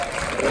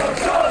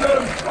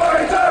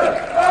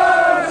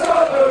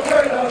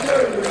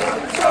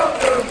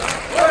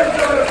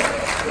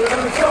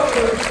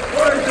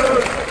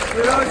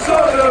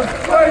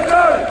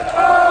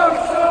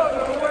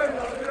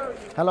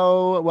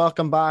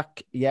welcome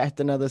back.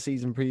 Yet another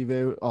season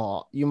preview.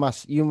 Oh, you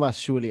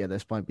must surely at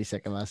this point be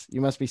sick of us.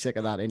 You must be sick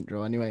of that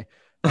intro anyway.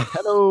 Like,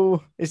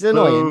 hello. It's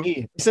annoying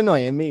me. It's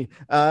annoying me.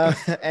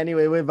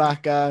 Anyway, we're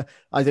back. I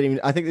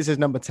think this is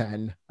number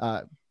 10,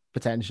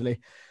 potentially.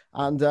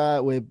 And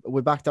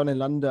we're back down in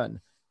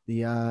London,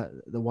 the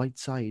white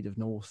side of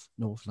North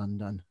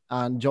London.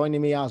 And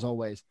joining me as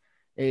always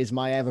is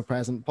my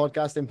ever-present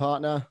podcasting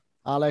partner,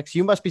 Alex.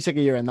 You must be sick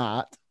of hearing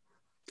that.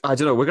 I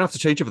don't know. We're going to have to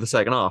change it for the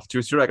second half. Do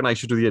you reckon I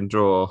should do the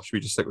intro, or should we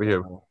just stick with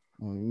you?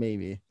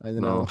 Maybe. I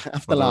don't know.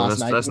 After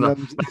last night. Let's not.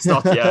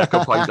 Yeah,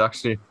 good point,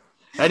 actually.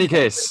 Any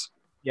case,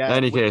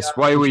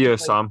 why were you,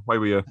 Sam? Why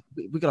were you?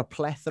 We got a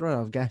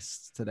plethora of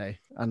guests today.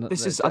 And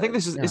is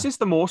this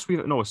the most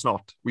we've... No, it's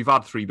not. We've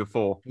had 3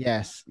 before.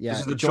 Yes, yeah.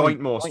 This is the joint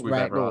most we've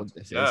ever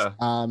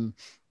had.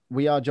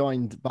 We are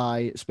joined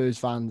by Spurs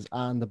fans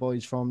and the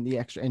boys from the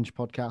Extra Inch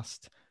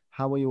podcast.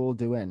 How are you all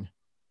doing?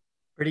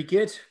 Pretty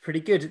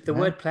good. The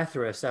word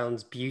plethora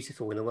sounds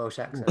beautiful in a Welsh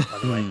accent, by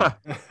the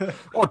way.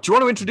 Oh, do you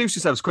want to introduce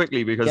yourselves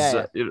quickly?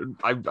 Because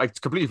I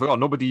completely forgot.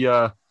 Nobody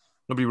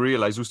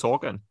realised who's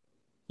talking.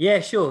 Yeah,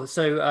 sure.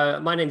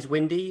 So my name's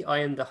Windy. I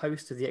am the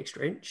host of the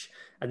Extra Inch.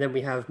 And then we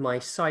have my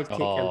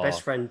sidekick and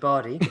best friend,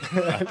 Bardi.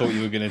 I thought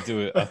you were going to do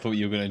it. I thought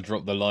you were going to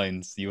drop the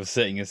lines. You were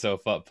setting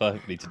yourself up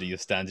perfectly to do your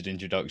standard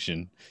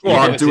introduction. Go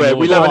on, do it.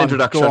 We love an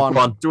introduction. Come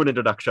on, do an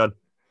introduction.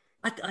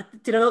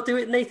 Did I not do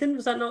it, Nathan?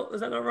 Was that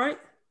not right?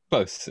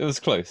 Close. It was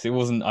close. It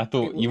wasn't. I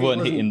thought you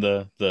weren't hitting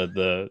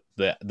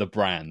the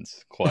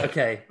brands quite.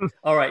 Okay.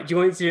 All right. Do you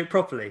want me to do it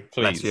properly?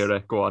 Please. Let's hear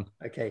it. Go on.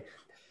 Okay.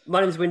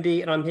 My name's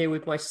Windy, and I'm here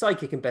with my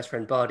sidekick and best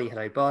friend, Bardi.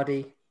 Hello,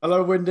 Bardi.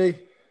 Hello, Windy.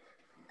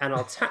 And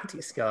our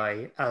tactics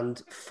guy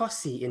and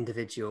fussy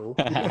individual,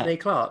 Nathan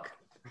Clark.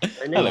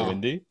 Hello,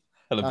 Windy.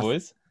 Hello,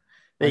 boys.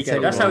 There you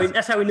go.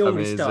 That's how we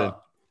normally start.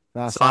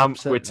 Sam,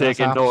 we're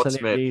taking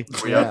notes, mate.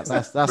 We're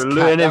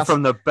learning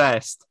from the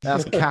best.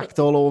 That's cacked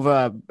all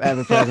over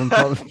ever-present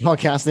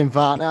podcasting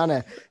partner, isn't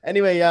it?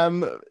 Anyway,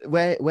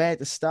 where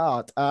to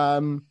start?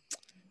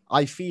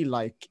 I feel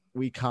like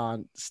we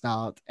can't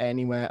start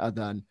anywhere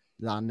other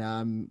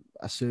than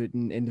a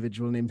certain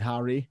individual named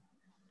Harry,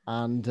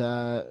 and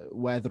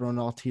whether or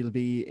not he'll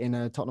be in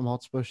a Tottenham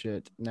Hotspur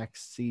shirt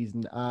next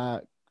season.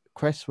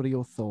 Chris, what are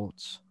your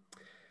thoughts?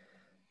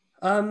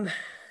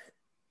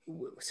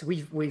 So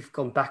we've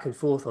gone back and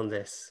forth on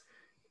this.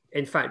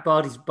 In fact,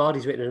 Bardi's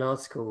written an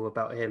article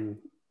about him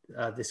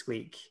this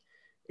week,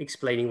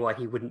 explaining why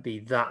he wouldn't be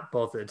that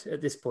bothered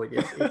at this point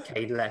if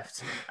Kane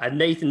left. And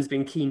Nathan's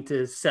been keen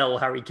to sell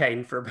Harry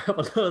Kane for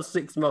about the last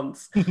 6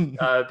 months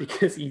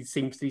because he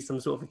seems to be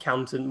some sort of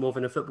accountant more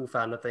than a football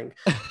fan, I think.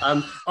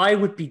 I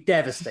would be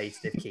devastated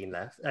if Kane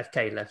left.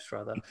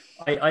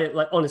 I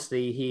like,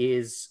 honestly, he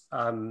is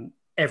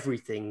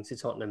everything to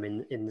Tottenham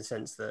in the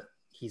sense that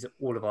he's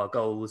all of our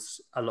goals,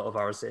 a lot of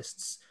our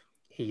assists.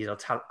 He's our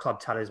club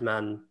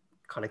talisman,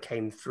 kind of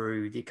came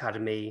through the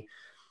academy.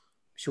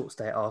 Short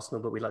stay at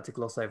Arsenal, but we like to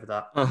gloss over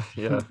that.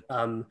 Yeah.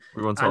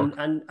 We won't talk.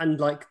 And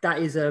like that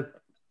is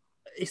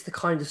it's the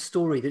kind of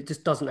story that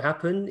just doesn't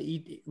happen.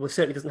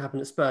 Certainly doesn't happen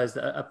at Spurs,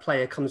 that a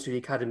player comes through the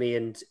academy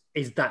and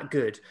is that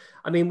good.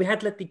 I mean, we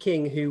had Ledley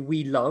King, who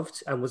we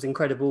loved and was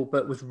incredible,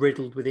 but was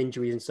riddled with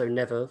injuries and so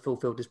never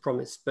fulfilled his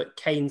promise. But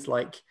Kane's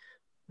like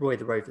Roy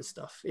the Rover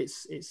stuff.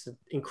 It's an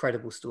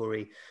incredible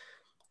story.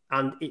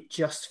 And it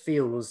just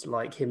feels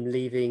like him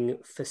leaving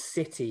for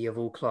City of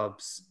all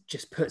clubs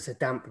just puts a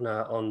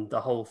dampener on the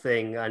whole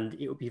thing. And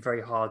it would be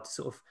very hard to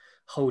sort of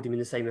hold him in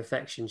the same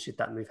affection should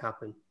that move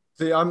happen.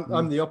 See,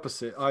 I'm the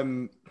opposite.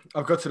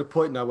 I've got to the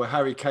point now where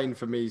Harry Kane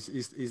for me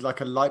is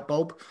like a light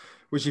bulb,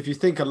 which if you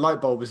think a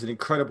light bulb is an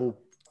incredible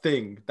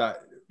thing that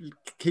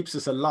keeps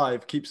us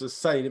alive, keeps us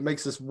sane, it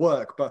makes us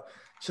work, but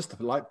it's just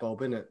a light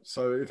bulb, isn't it?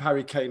 So if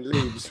Harry Kane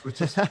leaves, we'll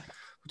just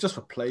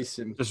replace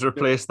him. Just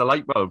replace the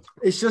light bulb.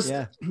 It's just,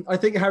 I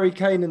think Harry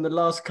Kane in the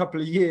last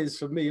couple of years,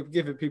 for me, have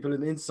given people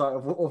an insight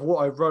of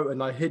what I wrote,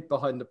 and I hid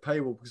behind the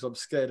paywall because I'm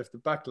scared of the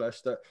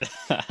backlash.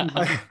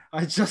 That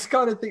I just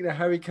kind of think that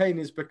Harry Kane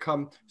has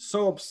become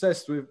so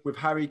obsessed with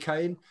Harry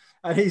Kane,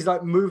 and he's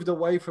like moved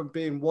away from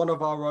being one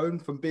of our own,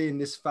 from being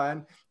this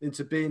fan,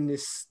 into being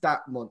this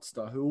stat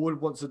monster who all he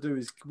wants to do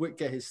is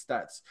get his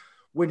stats,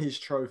 win his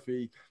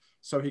trophy,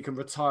 so he can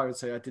retire and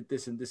say, I did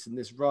this and this and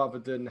this, rather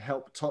than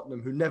help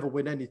Tottenham, who never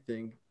win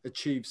anything,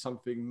 achieve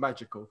something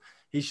magical.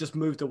 He's just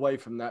moved away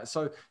from that.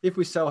 So if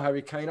we sell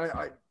Harry Kane,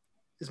 I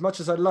as much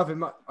as I love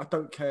him, I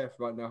don't care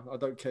right now. I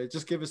don't care.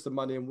 Just give us the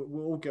money and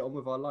we'll all get on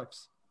with our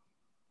lives.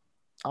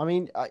 I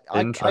mean, I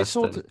can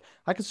sort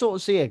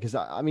of see it because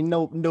I mean,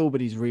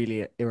 nobody's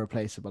really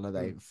irreplaceable, are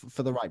they?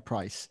 For the right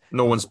price.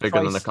 No one's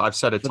bigger than the club. I've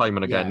said it time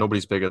and again.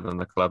 Nobody's bigger than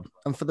the club.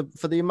 And for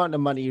the amount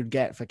of money you'd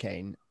get for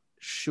Kane,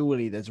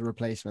 surely there's a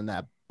replacement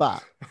there.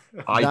 But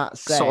I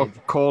sort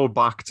of call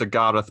back to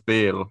Gareth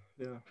Bale.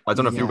 Yeah. I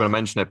don't know if you were going to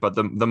mention it, but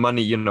the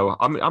money, you know,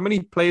 how many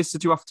players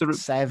did you have to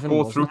 7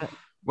 go through?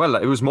 Well,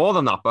 it was more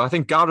than that, but I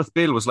think Gareth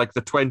Bale was like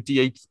the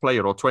 28th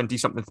player or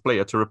 20-something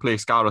player to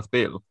replace Gareth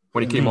Bale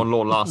when he came on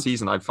loan last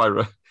season.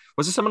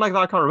 Was it something like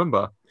that? I can't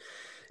remember.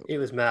 It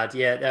was mad,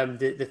 yeah.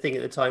 The thing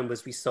at the time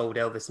was we sold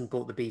Elvis and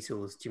bought the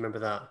Beatles. Do you remember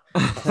that?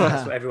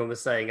 That's what everyone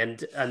was saying.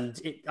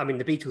 I mean,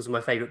 the Beatles were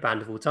my favourite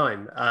band of all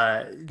time.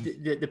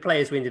 The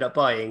players we ended up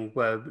buying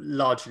were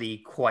largely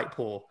quite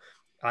poor,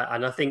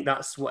 and I think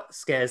that's what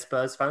scares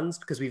Spurs fans,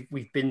 because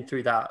we've been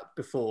through that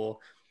before.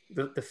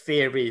 The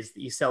fear is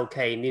that you sell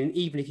Kane, and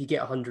even if you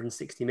get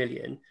 160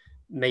 million,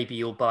 maybe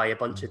you'll buy a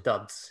bunch of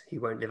duds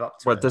who won't live up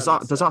to it. Well, does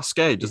that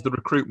scare you? Does the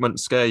recruitment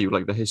scare you,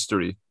 like the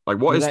history? Like,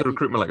 what is the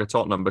recruitment like at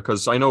Tottenham?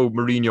 Because I know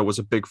Mourinho was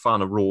a big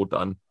fan of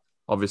Rodon.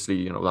 Obviously,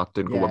 you know, that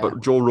didn't go well.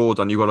 But Joe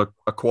Rodon, you got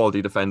a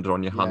quality defender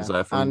on your hands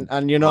there.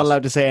 And you're not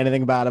allowed to say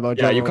anything bad about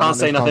Joe Rodon. Yeah, you can't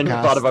say nothing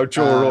bad about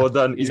Joe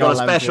Rodon. He's got a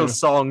special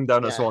song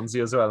down at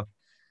Swansea as well.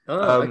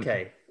 Oh,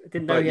 okay. I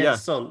didn't know he had a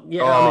song.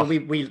 Yeah, I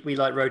mean, we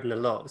like Rodon a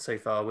lot so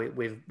far.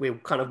 We're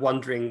kind of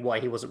wondering why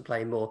he wasn't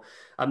playing more.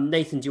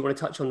 Nathan, do you want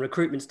to touch on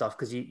recruitment stuff?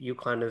 Because you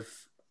kind of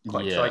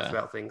quite excited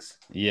about things.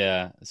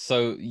 Yeah.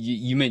 So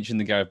you mentioned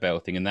the Gareth Bale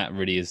thing, and that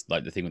really is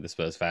like the thing with the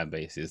Spurs fan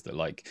base, is that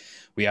like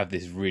we have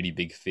this really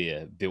big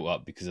fear built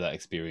up because of that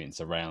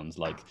experience around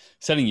like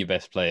selling your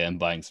best player and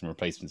buying some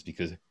replacements,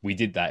 because we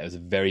did that. It was a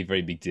very,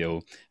 very big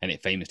deal, and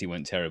it famously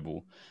went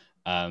terrible.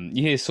 You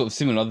hear sort of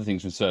similar other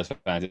things from Spurs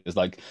fans. It's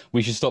like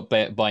we should stop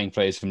buying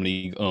players from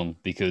League One,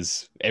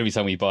 because every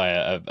time we buy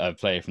a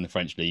player from the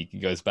French league, it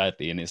goes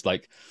badly. And it's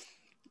like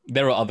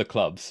there are other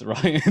clubs,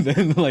 right?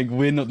 Like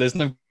we're not. There's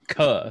no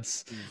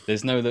curse.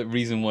 There's no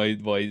reason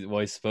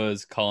why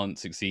Spurs can't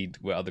succeed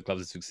where other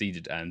clubs have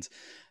succeeded. And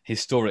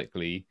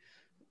historically,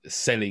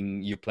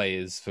 selling your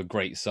players for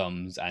great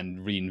sums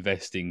and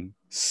reinvesting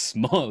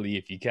smartly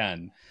if you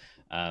can.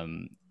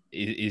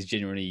 Is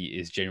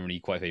generally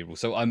quite favourable.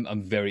 So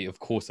I'm very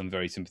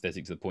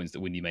sympathetic to the points that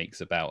Windy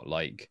makes about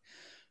like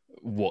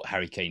what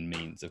Harry Kane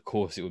means. Of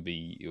course, it would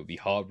be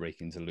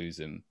heartbreaking to lose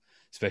him,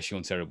 especially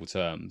on terrible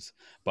terms.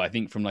 But I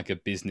think from like a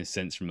business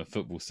sense, from a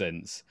football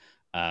sense,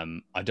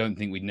 I don't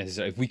think we'd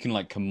necessarily, if we can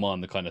like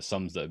command the kind of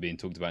sums that are being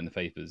talked about in the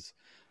papers.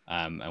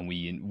 And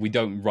we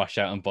don't rush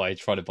out and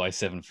try to buy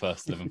 7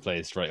 first 11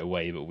 players straight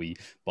away, but we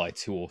buy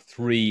 2 or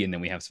 3, and then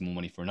we have some more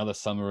money for another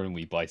summer, and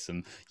we buy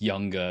some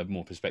younger,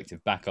 more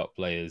prospective backup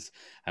players,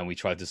 and we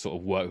try to sort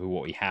of work with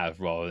what we have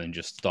rather than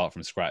just start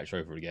from scratch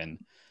over again.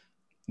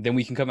 Then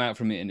we can come out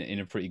from it in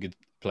a pretty good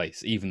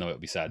place, even though it would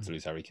be sad to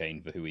lose Harry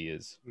Kane for who he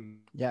is.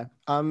 Yeah.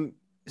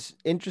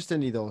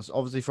 Interestingly, though,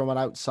 obviously from an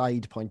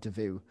outside point of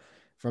view,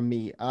 from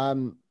me,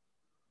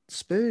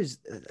 Spurs,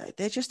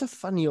 they're just a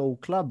funny old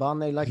club, aren't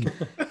they? Like,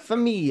 for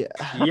me,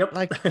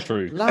 like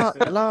True.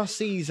 last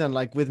season,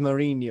 like with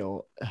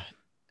Mourinho,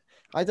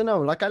 I don't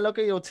know. Like, I look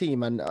at your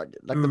team and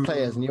like the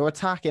players, and your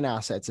attacking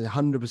assets is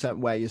 100%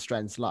 where your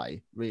strengths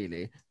lie.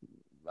 Really,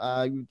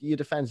 your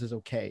defense is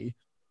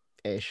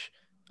okay-ish,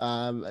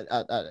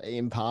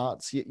 in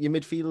parts. Your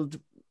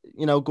midfield,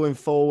 you know, going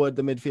forward,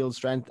 the midfield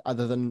strength,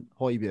 other than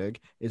Højbjerg,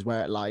 is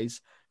where it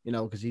lies. You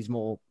know, because he's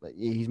more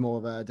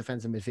of a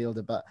defensive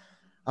midfielder, but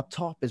up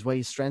top is where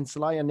his strengths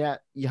lie. And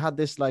yet you had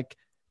this like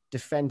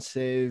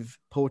defensive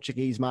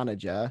Portuguese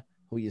manager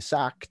who you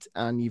sacked,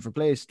 and you've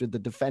replaced with the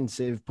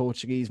defensive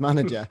Portuguese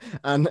manager.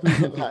 And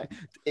like,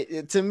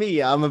 to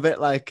me, I'm a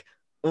bit like,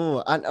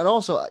 oh, and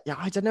also, yeah,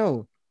 I don't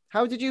know.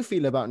 How did you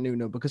feel about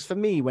Nuno? Because for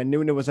me, when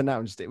Nuno was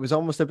announced, it was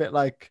almost a bit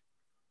like,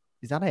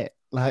 is that it?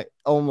 Like,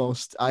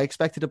 almost. I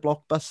expected a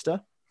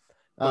blockbuster.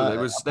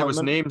 Well, there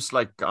was names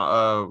like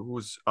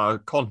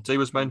Conte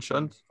was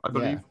mentioned, I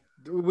believe. Yeah.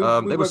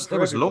 There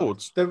was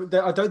loads.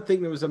 I don't think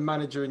there was a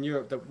manager in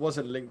Europe that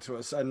wasn't linked to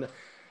us. And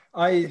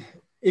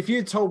if you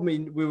had told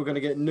me we were going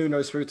to get Nuno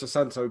Espirito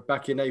Santo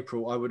back in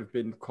April, I would have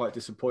been quite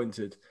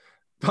disappointed.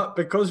 But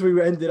because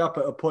we ended up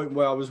at a point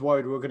where I was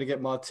worried we were going to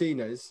get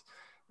Martinez,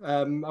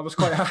 I was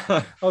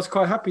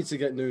quite happy to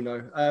get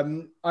Nuno.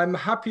 I'm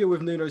happier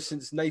with Nuno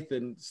since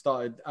Nathan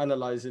started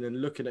analysing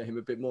and looking at him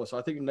a bit more. So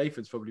I think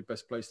Nathan's probably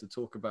best placed to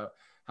talk about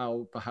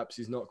how perhaps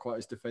he's not quite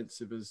as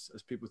defensive as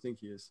people think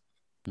he is.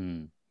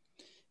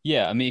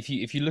 Yeah, I mean,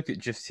 if you look at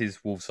just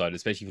his Wolves side,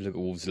 especially if you look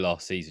at Wolves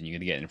last season, you're going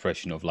to get an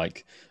impression of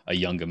like a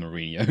younger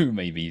Mourinho,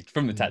 maybe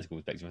from a tactical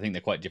perspective. I think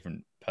they're quite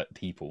different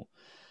people.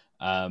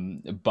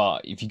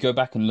 But if you go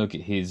back and look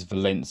at his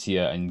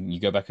Valencia and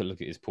you go back and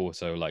look at his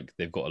Porto, like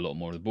they've got a lot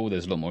more of the ball.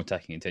 There's a lot more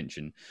attacking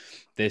intention.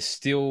 There's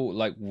still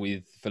like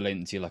with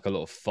Valencia, like a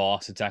lot of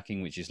fast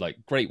attacking, which is like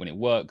great when it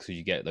works because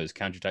you get those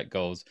counter-attack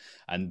goals.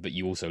 But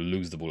you also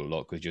lose the ball a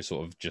lot because you're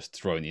sort of just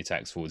throwing the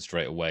attacks forward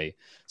straight away.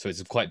 So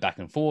it's quite back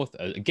and forth.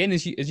 Again,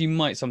 as you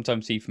might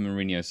sometimes see from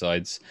Mourinho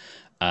sides.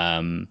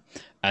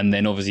 And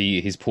then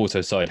obviously his Porto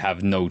side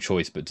have no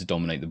choice but to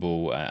dominate the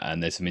ball,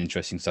 and there's some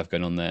interesting stuff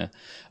going on there.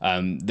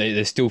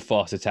 They're still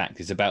fast attacks.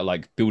 It's about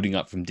like building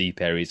up from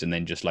deep areas and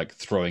then just like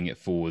throwing it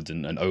forward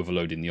and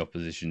overloading the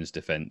opposition's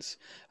defense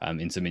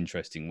in some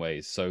interesting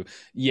ways. So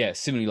yeah,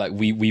 similarly, like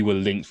we were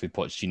linked with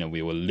Pochettino,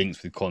 we were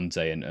linked with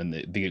Conte and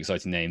the big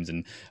exciting names,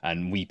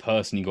 and we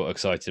personally got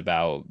excited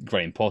about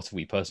Graham Potter.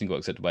 We personally got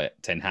excited about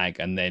Ten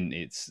Hag, and then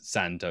it's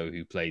Santo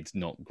who played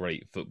not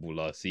great football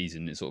last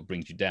season. It sort of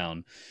brings you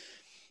down.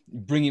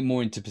 bring it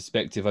more into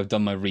perspective, I've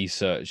done my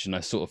research and I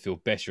sort of feel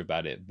better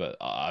about it, but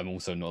I'm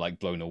also not like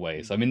blown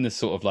away. So I'm in this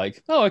sort of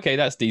like, oh, okay,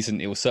 that's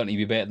decent. It will certainly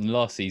be better than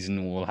last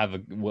season.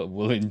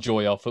 We'll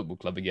enjoy our football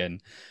club again.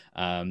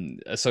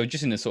 So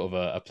just in a sort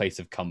of a place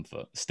of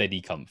comfort,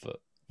 steady comfort,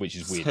 which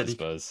is weird for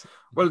Spurs.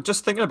 Well,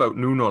 just thinking about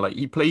Nuno, like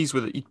he plays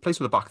with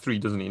a back three,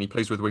 doesn't he? And he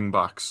plays with wing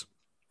backs.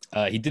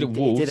 He did at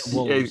Wolves.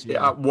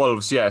 At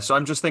Wolves, yeah. So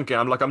I'm just thinking,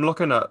 I'm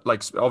looking at,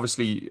 like,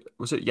 obviously,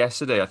 was it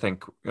yesterday? I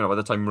think, by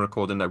the time we're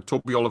recording now,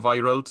 Toby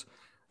Alderweireld,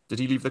 did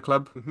he leave the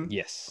club? Mm-hmm.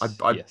 Yes.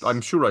 Yes.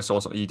 I'm sure I saw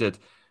something. He did.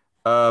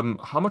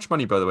 How much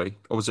money, by the way,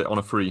 or was it on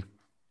a free?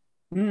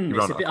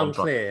 It's a bit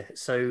unclear.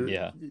 So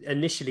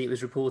initially it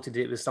was reported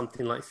it was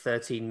something like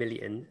 13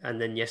 million,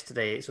 and then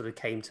yesterday it sort of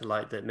came to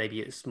light that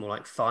maybe it's more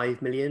like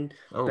 5 million.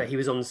 Oh. But he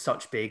was on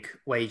such big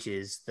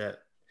wages that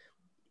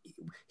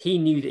he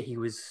knew that he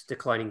was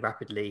declining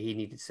rapidly. He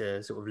needed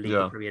to sort of leave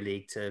the Premier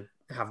League to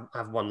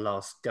have one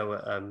last go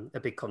at a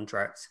big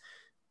contract.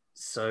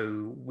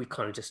 So we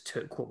kind of just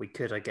took what we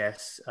could, I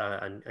guess,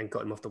 and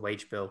got him off the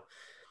wage bill.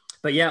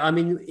 But yeah, I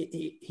mean,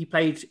 he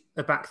played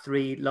a back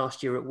three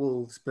last year at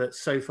Wolves, but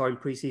so far in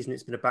pre-season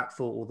it's been a back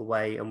four all the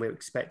way, and we're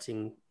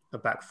expecting a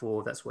back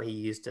four. That's what he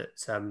used at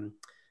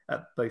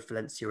both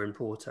Valencia and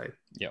Porto.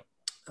 Yeah.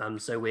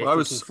 So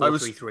we're thinking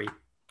 4-3-3.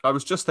 I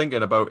was just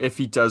thinking about if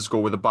he does go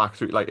with a back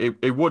three, like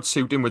it would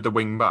suit him with the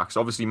wing backs.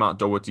 Obviously, Matt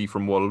Doherty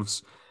from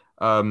Wolves,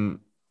 who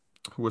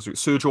was it?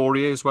 Serge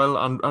Aurier as well,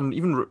 and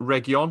even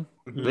Reguilon.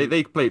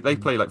 Mm-hmm. They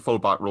play like full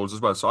back roles as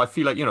well. So I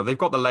feel like they've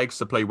got the legs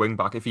to play wing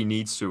back if he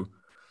needs to.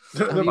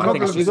 We've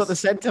got the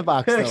centre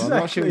backs though. Exactly. I'm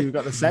not sure we've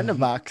got the centre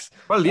backs.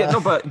 Well, yeah, no,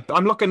 but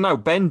I'm looking now.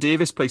 Ben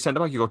Davies plays centre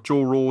back. You got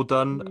Joe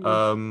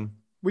Rodon.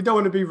 We don't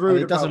want to be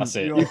rude about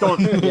it. You don't.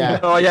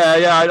 Oh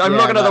yeah. I'm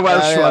looking at the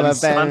Welsh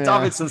ones and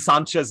Davinson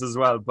Sanchez as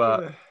well.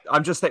 But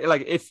I'm just thinking,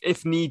 like,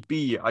 if need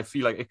be, I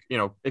feel like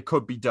it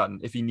could be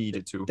done if he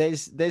needed to.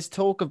 There's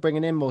talk of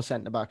bringing in more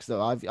centre backs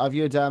though. I've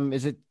heard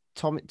is it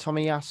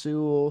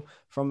Tomiyasu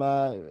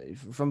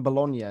from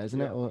Bologna,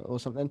 isn't it, or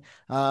something?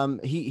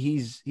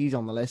 He's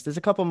on the list. There's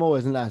a couple more,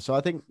 isn't there? So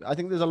I think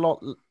there's a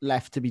lot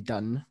left to be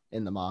done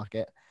in the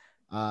market.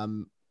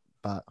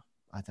 But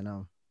I don't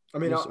know. I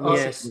mean,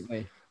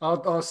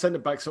 our centre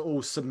backs are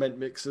all cement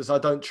mixers. I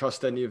don't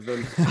trust any of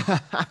them.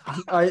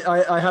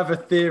 I have a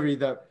theory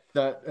that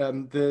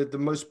the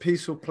most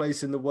peaceful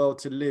place in the world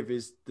to live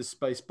is the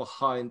space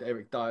behind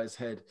Eric Dyer's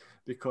head,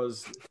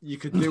 because you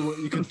could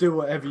do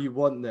whatever you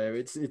want there.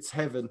 It's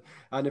heaven.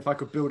 And if I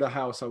could build a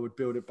house, I would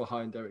build it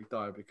behind Eric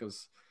Dyer,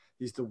 because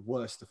he's the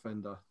worst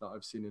defender that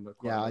I've seen in the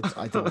club.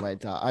 I don't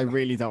rate that. I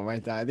really don't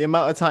rate that. The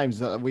amount of times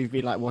that we've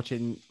been like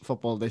watching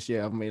football this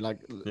year, haven't we, like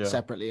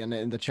separately and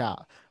in the chat,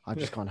 I've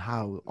just gone,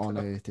 how on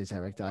earth is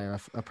Eric Dyer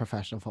a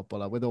professional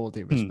footballer, with all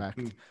due respect?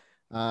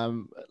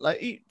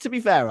 To be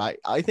fair, right,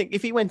 I think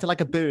if he went to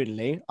like a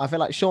Burnley, I feel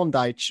like Sean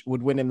Dyche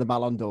would win him the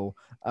Ballon d'Or.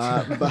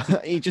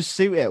 But he'd just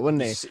suit it,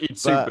 wouldn't he? He'd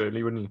suit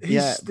Burnley, wouldn't he?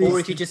 Or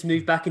if he just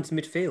moved back into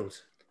midfield.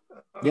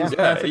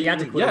 Perfectly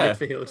adequate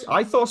midfield.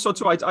 I thought so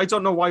too. I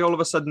don't know why all of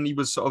a sudden he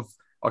was sort of,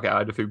 okay, I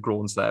had a few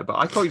groans there, but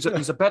I thought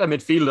he's a better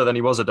midfielder than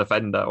he was a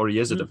defender, or he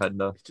is a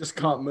defender. He just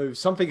can't move.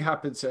 Something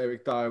happened to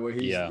Eric Dyer where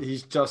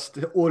he's just,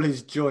 all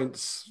his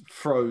joints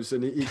froze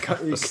and he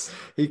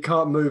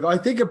can't move. I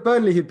think at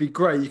Burnley he'd be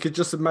great. You could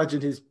just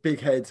imagine his big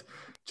head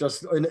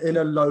just in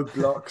a low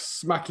block,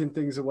 smacking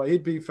things away.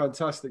 He'd be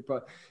fantastic.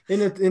 But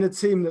in a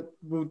team that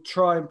will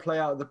try and play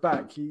out at the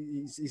back,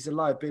 he's a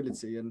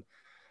liability. And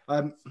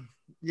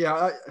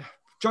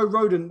Joe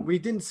Rodon, we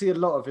didn't see a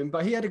lot of him,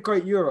 but he had a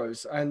great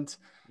Euros and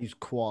he's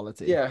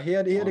quality. Yeah, he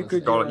had a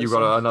good Euros. You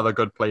got another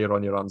good player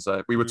on your hands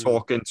there. We were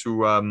talking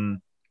to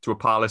a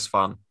Palace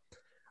fan,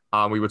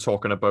 and we were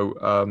talking about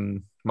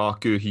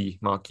Mark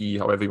Guéhi,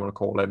 however you want to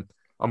call him.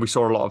 And we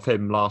saw a lot of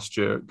him last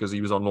year because he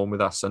was on loan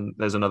with us, and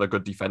there's another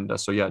good defender.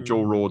 So yeah,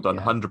 Joe Rodon,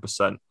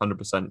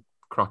 100%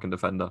 cracking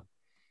defender.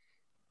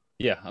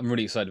 Yeah, I'm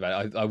really excited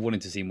about it. I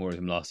wanted to see more of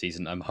him last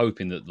season. I'm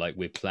hoping that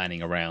we're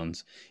planning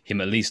around him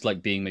at least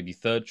being maybe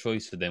third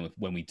choice for them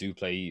when we do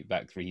play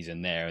back three. He's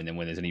in there, and then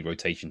when there's any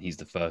rotation, he's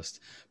the first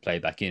player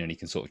back in, and he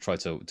can sort of try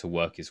to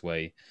work his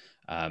way.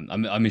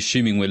 I'm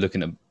assuming we're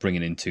looking at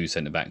bringing in 2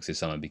 centre backs this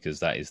summer, because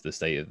that is the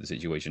state of the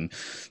situation.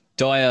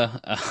 Dyer,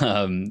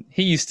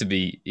 he used to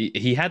be,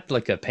 he had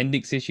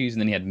appendix issues,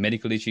 and then he had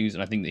medical issues,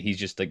 and I think that he's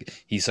just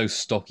he's so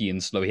stocky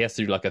and slow. He has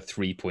to do a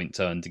 3-point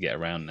turn to get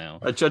around now.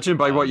 Judging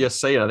by what you're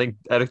saying, I think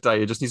Eric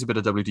Dyer just needs a bit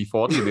of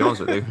WD-40, to be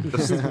honest with you.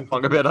 Just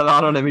plonk a bit of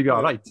that on him, he'll be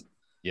all right.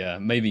 Yeah,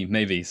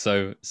 maybe.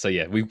 So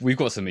yeah, we've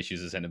got some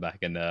issues at centre back,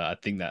 and I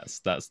think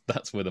that's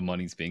where the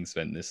money's being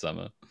spent this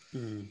summer.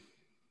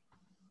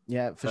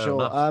 Yeah, for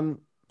sure.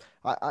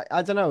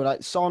 I don't know.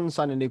 Son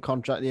signed a new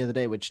contract the other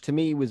day, which to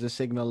me was a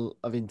signal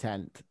of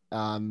intent.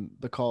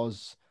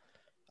 Because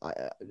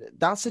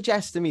that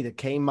suggests to me that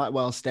Kane might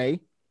well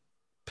stay.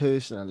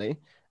 Personally,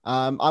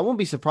 I wouldn't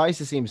be surprised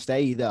to see him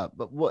stay either.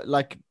 But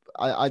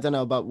I don't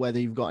know about whether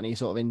you've got any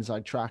sort of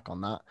inside track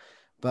on that.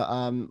 But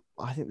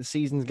I think the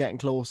season's getting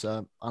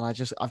closer, and I've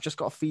just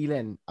got a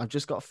feeling.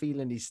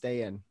 He's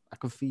staying. I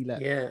can feel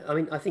it. Yeah, I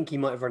mean, I think he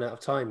might have run out of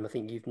time. I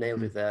think you've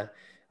nailed it there.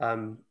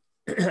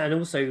 And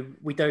also,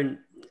 we don't.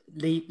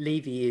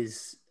 Levy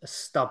is a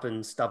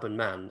stubborn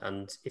man,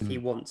 and if he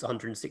wants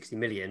 160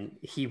 million,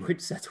 he would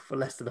settle for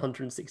less than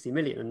 160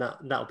 million, and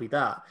that'll be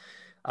that.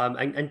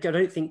 And I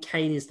don't think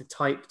Kane is the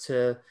type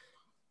to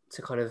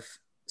kind of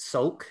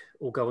sulk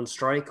or go on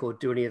strike or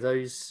do any of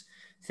those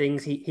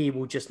things. He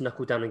will just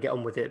knuckle down and get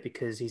on with it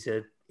because he's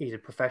a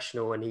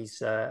professional, and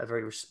he's a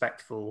very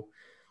respectful,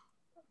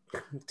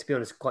 to be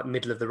honest, quite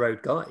middle of the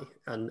road guy,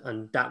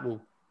 and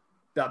that'll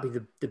be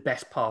the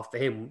best path for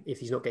him if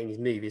he's not getting his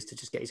move, is to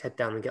just get his head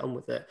down and get on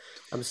with it.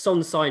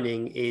 Son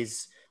signing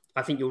is,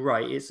 I think you're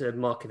right, it's a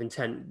mark of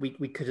intent.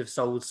 We could have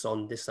sold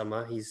Son this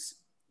summer. He's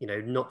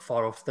not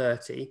far off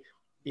 30.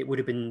 It would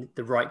have been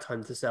the right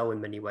time to sell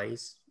in many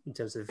ways in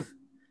terms of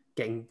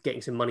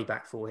getting some money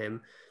back for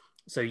him.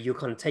 So you're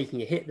kind of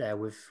taking a hit there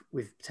with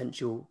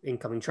potential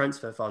incoming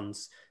transfer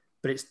funds,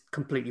 but it's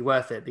completely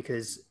worth it,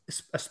 because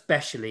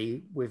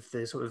especially with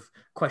the sort of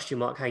question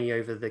mark hanging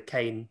over the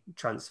Kane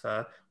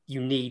transfer, you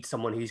need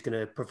someone who's going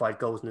to provide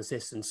goals and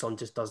assists, and Son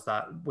just does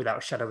that without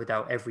a shadow of a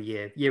doubt every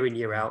year in,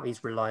 year out.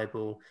 He's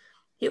reliable.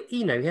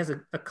 He has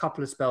a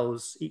couple of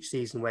spells each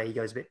season where he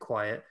goes a bit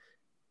quiet,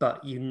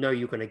 but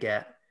you're going to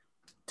get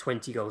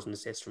 20 goals and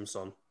assists from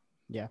Son.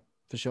 Yeah,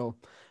 for sure.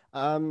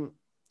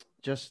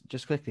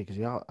 Just quickly, because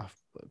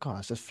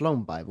it's just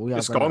flown by. But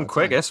it's gone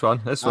quick. This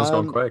one's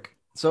gone quick.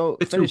 So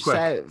finished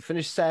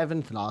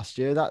 7th last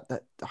year.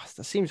 That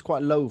seems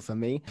quite low for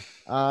me.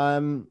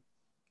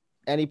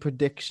 Any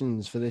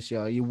predictions for this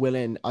year? Are you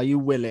willing,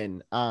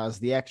 as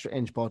the Extra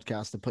Inch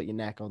podcast, to put your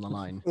neck on the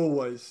line?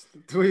 Always.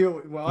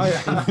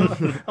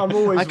 I'm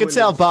always. I could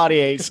tell Barty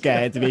ain't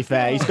scared. To be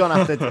fair, he's gone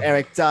after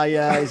Eric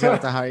Dyer. He's gone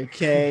after Harry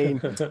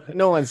Kane.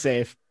 No one's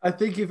safe. I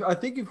think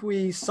if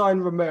we sign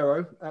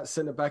Romero at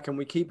centre back and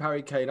we keep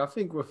Harry Kane, I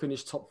think we'll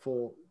finish top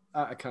 4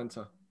 at a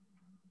canter.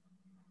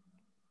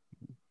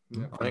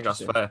 Yeah, I think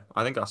that's fair.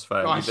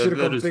 Oh,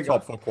 there is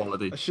top 4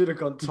 quality. I should have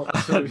gone top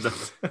 2.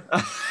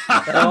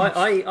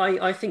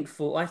 I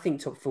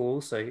think top 4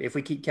 also. If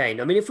we keep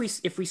Kane, I mean, if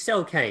we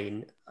sell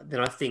Kane,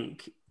 then I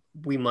think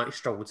we might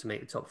struggle to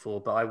make the top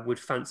 4. But I would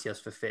fancy us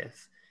for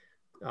 5th.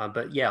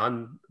 But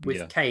yeah,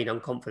 Kane.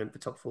 I'm confident for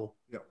top 4.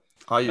 Yeah,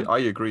 I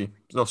agree.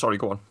 No, sorry,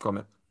 go on,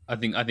 mate. I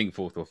think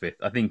 4th or 5th.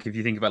 I think if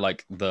you think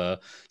about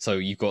so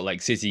you've got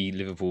like City,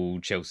 Liverpool,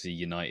 Chelsea,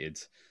 United.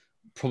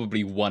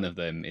 Probably one of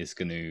them is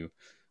going to.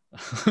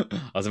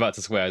 I was about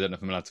to swear. I don't know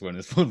if I'm allowed to swear on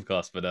this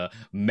podcast, but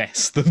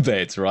mess the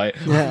bed, right?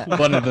 Yeah.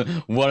 one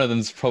of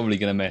them's probably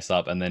going to mess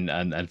up, and then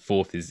and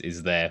 4th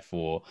is there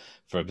for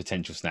a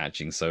potential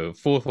snatching. So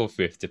 4th or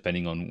 5th,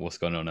 depending on what's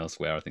going on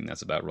elsewhere. I think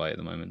that's about right at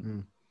the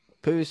moment.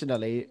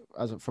 Personally,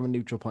 from a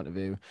neutral point of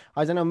view,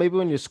 I don't know. Maybe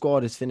when your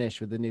squad is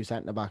finished with the new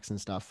centre backs and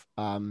stuff,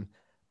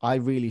 I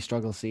really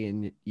struggle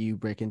seeing you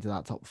break into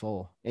that top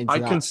 4. I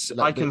can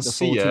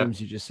see it. Teams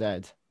you just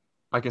said.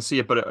 I can see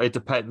it, but it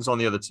depends on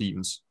the other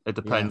teams. It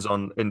depends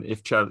on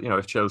if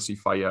Chelsea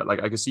fire.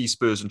 Like I can see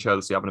Spurs and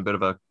Chelsea having a bit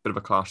of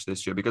a clash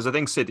this year, because I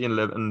think City and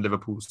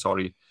Liverpool,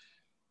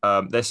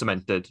 they're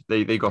cemented.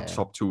 They got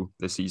top 2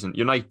 this season.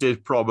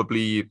 United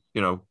probably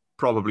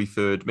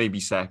 3rd, maybe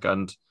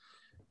 2nd,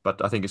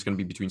 but I think it's going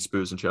to be between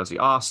Spurs and Chelsea.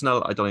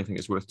 Arsenal, I don't even think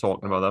it's worth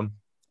talking about them.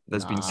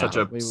 There's been such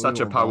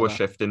a power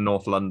shift in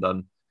North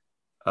London.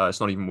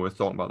 It's not even worth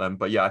talking about them.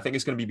 But yeah, I think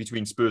it's going to be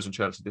between Spurs and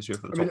Chelsea this year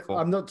for the top 4.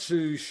 I'm not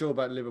too sure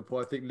about Liverpool.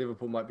 I think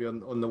Liverpool might be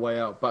on the way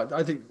out. But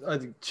I think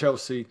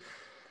Chelsea,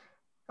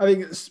 I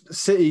think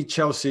City,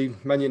 Chelsea,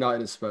 Man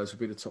United and Spurs will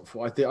be the top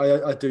 4.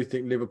 I do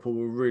think Liverpool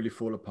will really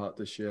fall apart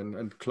this year,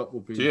 and Klopp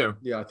will be. Do you?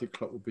 Yeah, I think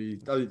Klopp will be.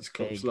 I think it's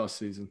Klopp's last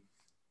season.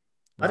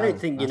 I don't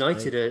think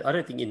United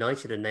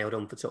are nailed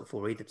on for top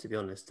 4 either, to be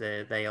honest.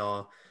 They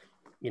are,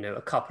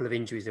 a couple of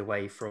injuries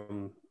away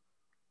from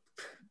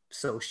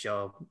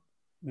Solskjaer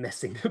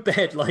messing the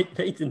bed, like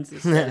Nathan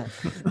said.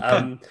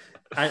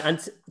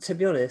 And to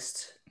be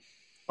honest,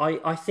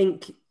 I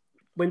think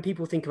when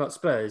people think about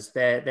Spurs,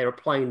 they're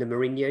applying the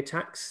Mourinho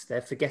tax.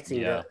 They're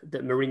forgetting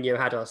that Mourinho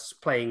had us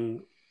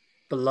playing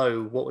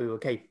below what we were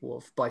capable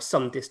of by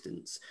some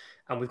distance.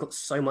 And we've got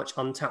so much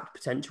untapped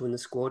potential in the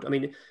squad. I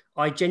mean,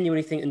 I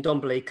genuinely think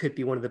Ndombele could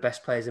be one of the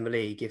best players in the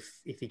league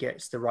if he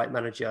gets the right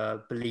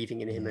manager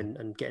believing in him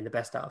and getting the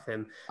best out of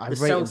him. The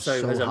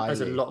Celso has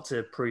a lot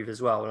to prove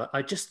as well.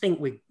 I just think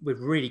we're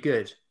really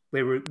good.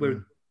 We're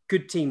a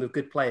good team of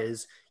good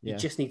players. You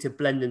just need to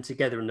blend them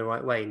together in the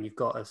right way, and you've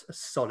got a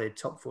solid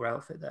top 4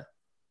 outfit there.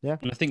 Yeah,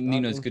 and I think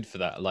Nuno's good for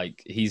that.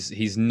 Like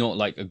he's not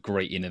like a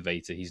great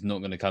innovator. He's not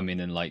going to come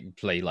in and like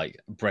play like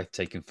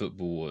breathtaking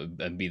football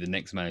and be the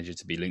next manager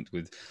to be linked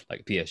with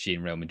like PSG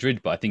and Real Madrid.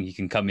 But I think he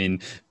can come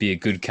in, be a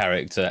good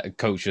character,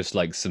 coach us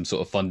like some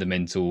sort of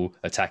fundamental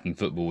attacking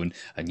football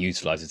and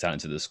utilize the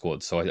talent of the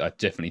squad. So I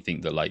definitely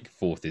think that like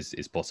 4th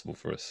is possible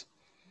for us.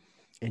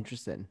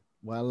 Interesting.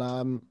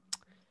 Well,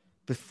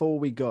 before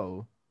we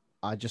go,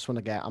 I just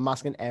want to I'm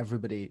asking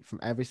everybody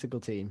from every single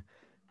team,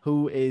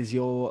 who is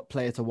your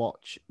player to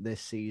watch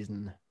this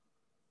season?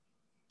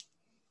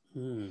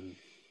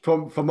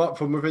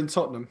 From within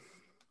Tottenham.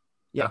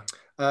 Yeah.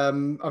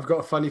 I've got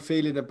a funny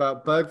feeling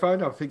about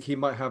Bergwijn. I think he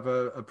might have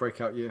a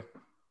breakout year.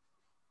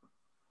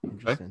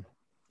 Interesting.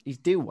 He's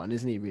due one,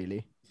 isn't he?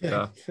 Really?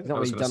 Yeah. He's not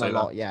really done a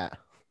lot yet.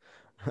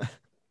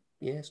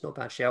 Yeah, it's not a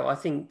bad shout. I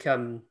think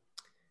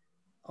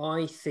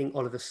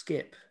Oliver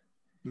Skip.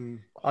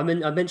 I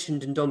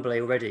mentioned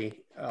Ndombele already.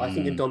 I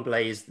think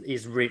Ndombele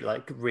is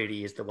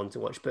really is the one to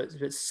watch. But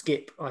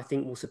Skip, I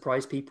think, will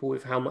surprise people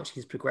with how much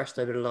he's progressed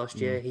over the last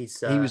year. He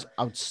was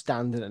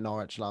outstanding at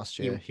Norwich last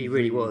year. He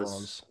really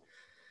was.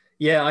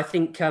 Yeah, I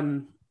think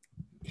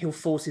he'll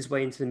force his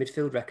way into the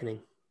midfield reckoning.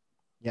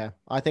 Yeah,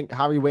 I think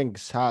Harry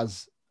Winks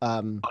has. I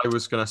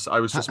was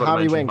just about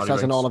Harry to mention Winks Harry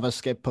has an Winks. Oliver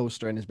Skip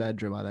poster in his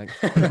bedroom. I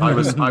think. I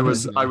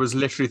was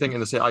literally thinking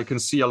to say I can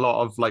see a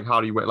lot of like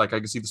Harry Winks, like I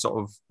can see the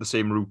sort of the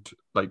same route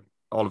like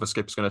Oliver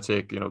Skip's going to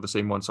take, the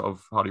same one sort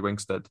of Harry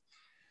Winks did.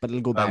 But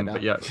it'll go better.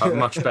 But yeah,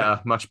 much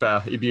better.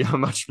 He'd be a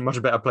much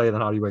better player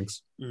than Harry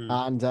Winks.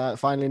 And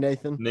finally,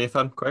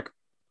 Nathan, quick.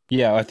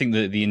 Yeah, I think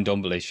that the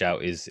Ndombele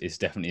shout is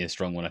definitely a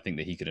strong one. I think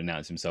that he could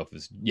announce himself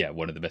as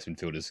one of the best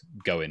midfielders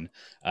going.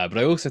 But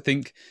I also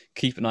think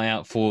keep an eye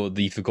out for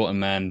the forgotten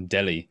man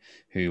Dele,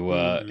 who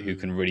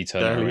can really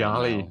turn it Dele around.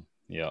 Alli.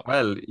 Yeah.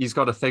 Well, he's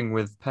got a thing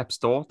with Pep's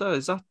daughter.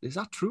 Is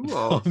that true?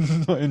 Or?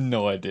 I have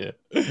no idea.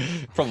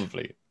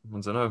 Probably. I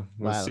don't know.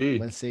 We'll see.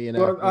 We'll see.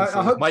 Well,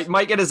 I hope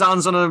might get his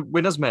hands on a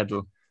winner's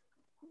medal.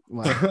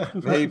 Well,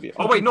 maybe.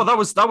 Oh wait, no, that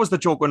was the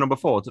joke number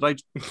 4. Did I?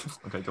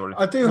 Okay, don't worry.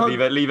 I do hope.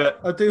 Leave it.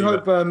 I do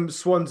hope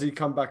Swansea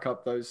come back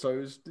up though.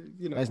 So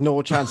there's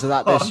no chance of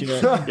that this year.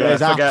 Yeah,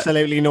 there's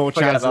absolutely no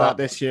chance of that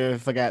this year.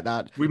 Forget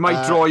that. We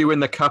might draw you in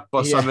the cup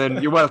or something.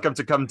 You're welcome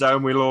to come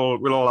down. We'll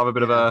all have a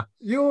bit of a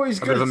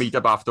bit of a meet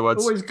up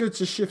afterwards. Always good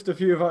to shift a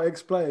few of our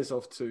ex-players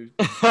off to.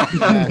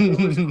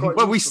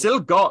 Well, we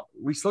still got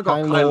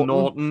Kyle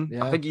Norton.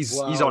 Yeah. I think he's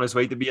on his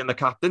way to being the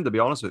captain. To be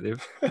honest with you.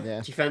 Yeah.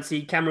 Do you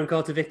fancy Cameron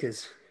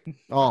Carter-Vickers?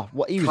 Oh,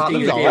 what he was Can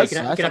doing.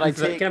 Can have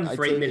him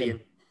for 8 million.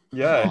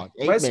 Yeah,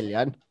 8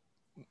 million.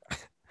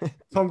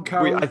 Tom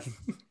Carroll.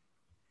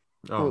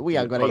 We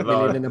have got 8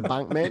 million in the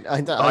bank, mate.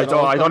 I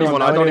don't even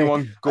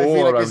want to go I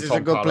feel like around this is Tom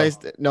a good Carroll. place.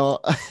 No.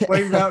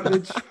 Wayne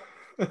Routledge.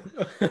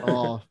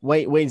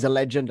 Wayne's a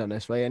legend on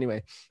this way.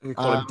 Anyway, We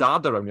call him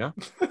Dad around, yeah.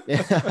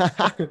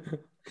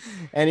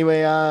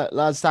 Anyway,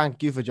 lads,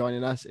 thank you for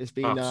joining us. It's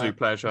been absolute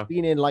pleasure. It's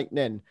been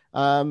enlightening.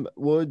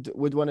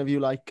 Would one of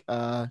you like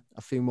a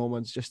few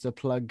moments just to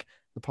plug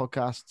the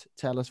podcast?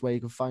 Tell us where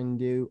you can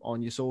find you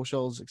on your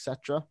socials,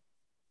 etc.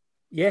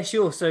 Yeah,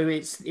 sure. So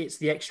it's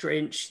the Extra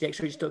Inch. The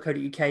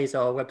extrainch.co.uk is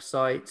our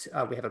website.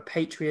 We have a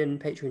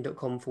Patreon,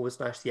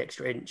 patreon.com/the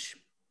Extra Inch,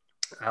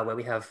 where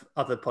we have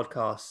other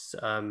podcasts.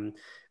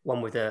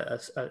 One with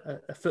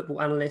a football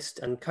analyst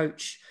and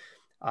coach,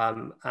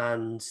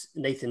 and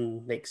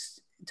Nathan makes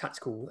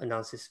tactical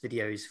analysis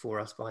videos for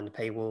us behind the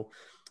paywall.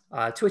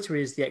 Twitter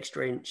is the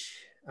Extra Inch,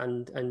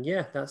 and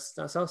yeah, that's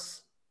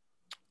us.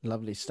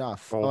 Lovely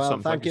stuff. Awesome.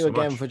 Well, thank you so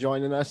again much. for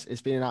joining us.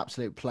 It's been an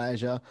absolute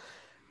pleasure,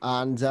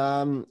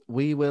 and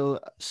we will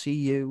see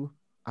you,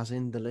 as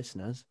in the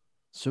listeners,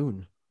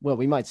 soon. Well,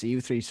 we might see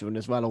you 3 soon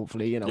as well.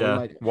 Hopefully,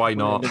 why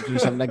not? We'll do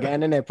something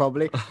again in it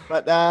probably.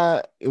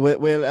 But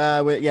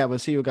we'll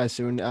see you guys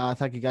soon.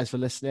 Thank you guys for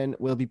listening.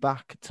 We'll be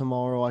back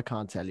tomorrow. I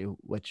can't tell you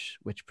which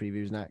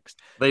preview's next.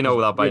 They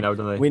know that by now,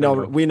 don't they?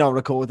 We know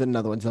recording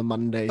another one's on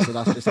Monday, so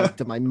that's just out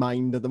of my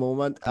mind at the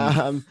moment.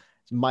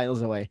 It's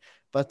miles away.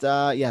 But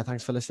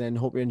thanks for listening.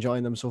 Hope you're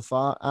enjoying them so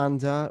far,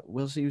 and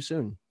we'll see you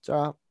soon.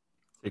 Ta-ra.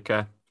 Take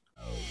care.